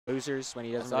losers when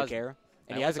he doesn't really care.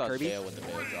 And he has a Kirby. With the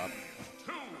Bayo drop.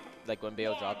 Like when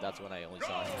Bayo dropped, that's when I only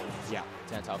saw him. Yeah.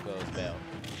 TanTaco is Bayo.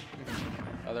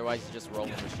 Otherwise, he's just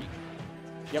rolling with Sheik.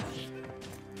 Yep.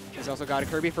 He's also got a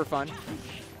Kirby for fun.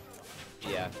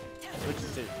 Yeah.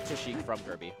 Switches to Sheik from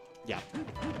Kirby. Yeah.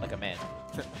 Like a man.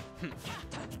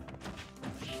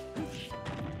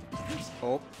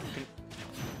 Oh.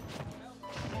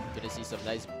 Gonna see some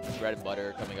nice bread and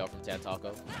butter coming out from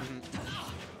TanTaco.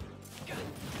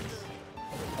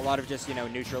 A lot of just, you know,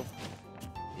 neutral.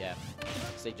 Yeah.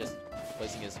 Say just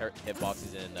placing his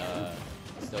hitboxes and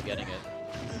still getting it.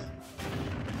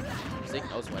 Sheik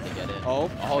knows when to get in.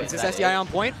 Oh, is this SDI on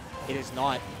point? It is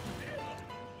not.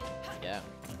 Yeah.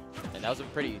 And that was a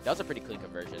pretty clean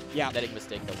conversion. Yeah. Letting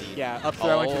Mistake the lead. Yeah, up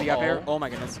throw into the up air. Oh my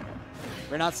goodness.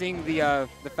 We're not seeing the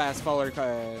fast faller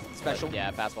special.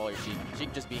 Yeah, fast faller Sheik.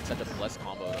 Sheik just being such a blessed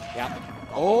combo. Yeah.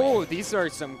 Oh, these are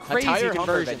some crazy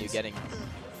conversions. You getting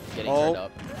turned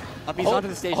up. Up he's onto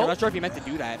the stage. I'm not sure if he meant to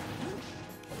do that.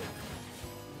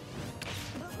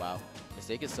 Wow.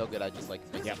 Mistake is so good at just like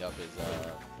mixing up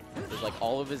his like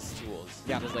all of his tools.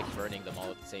 Yeah. Just like burning them all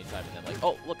at the same time and then like,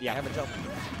 oh look, I have a jump.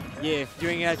 Yeah,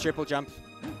 doing a triple jump.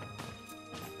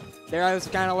 There I was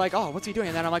kind of like, oh, what's he doing?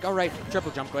 And then I'm like, oh, right,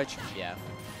 triple jump glitch. Yeah.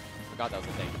 Forgot that was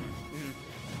the thing.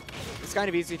 It's kind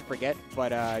of easy to forget,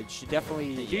 but you should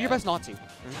definitely do your best not to.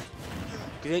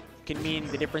 Because it can mean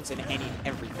the difference in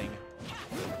everything.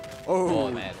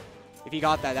 Oh, man. If he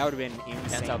got that, that would have been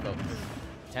insane.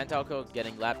 TanTaco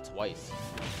getting lapped twice.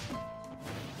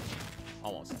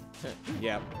 Almost.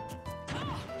 Yeah.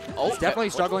 Oh, he's definitely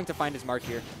struggling to find his mark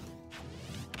here.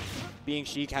 Being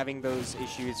Sheik, having those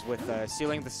issues with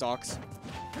sealing the stocks.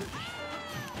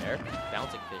 There,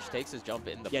 bouncing fish takes his jump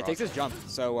in the process. Takes his jump.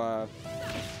 So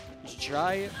you should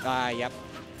try. Yep.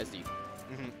 SD.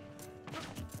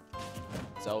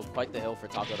 So fight the hill for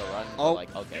Taco to run. Oh,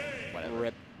 like okay, whatever.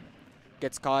 Rip.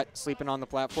 Gets caught sleeping on the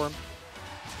platform.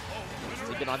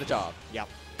 Sleeping on the job. Yep.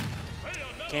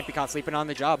 Can't be caught sleeping on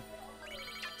the job.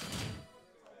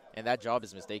 And that job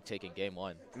is Mistake taking game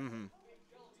 1.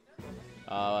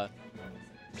 A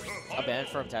ban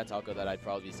from TanTaco that I'd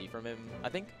probably see from him. I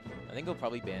think he'll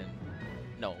probably ban.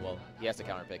 No, well, he has to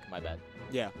counter pick. My bad.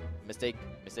 Yeah. Mistake's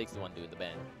the one doing the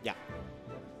ban. Yeah.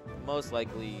 Most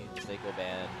likely, Mistake will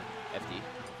ban FD.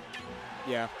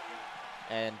 Yeah.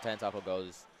 And TanTaco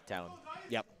goes Town.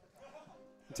 Yep.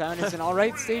 Town is an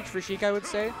alright stage for Sheik, I would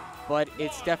say, but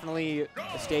it's definitely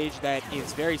a stage that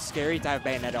is very scary to have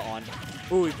Bayonetta on.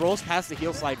 Ooh, he rolls past the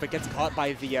heel slide, but gets caught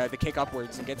by the kick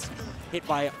upwards and gets hit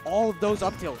by all of those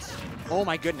up tilts. Oh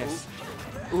my goodness.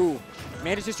 Ooh,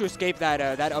 manages to escape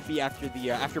that that up B after the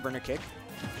afterburner kick,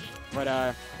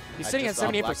 but he's sitting at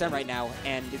 78% right now,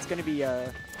 and it's gonna be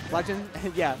Legend.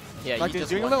 Yeah, Legend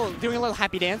doing a little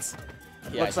happy dance.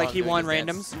 Yeah, looks like he won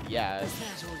randoms. Yeah,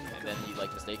 and then he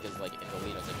like Mistake is like in the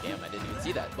lead. I was like, damn, I didn't even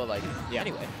see that. But like,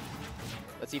 anyway,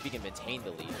 let's see if he can maintain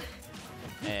the lead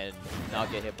and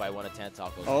not get hit by one of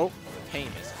TanTaco's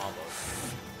famous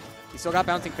combos. He still got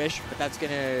bouncing fish, but that's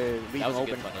gonna leave him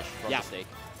open. Good punish from Mistake.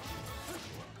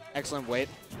 Excellent weight.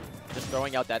 Just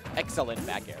throwing out that excellent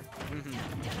back air.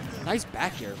 Nice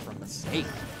back air from Mistake.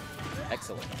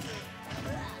 Excellent.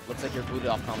 Looks like you're booted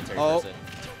off commentary person.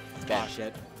 Oh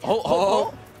shit.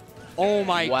 Oh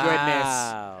my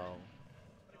goodness.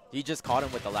 He just caught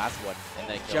him with the last one and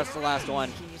then killed. Just the last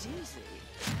one.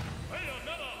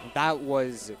 That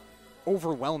was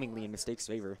overwhelmingly in Mistake's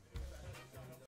favor.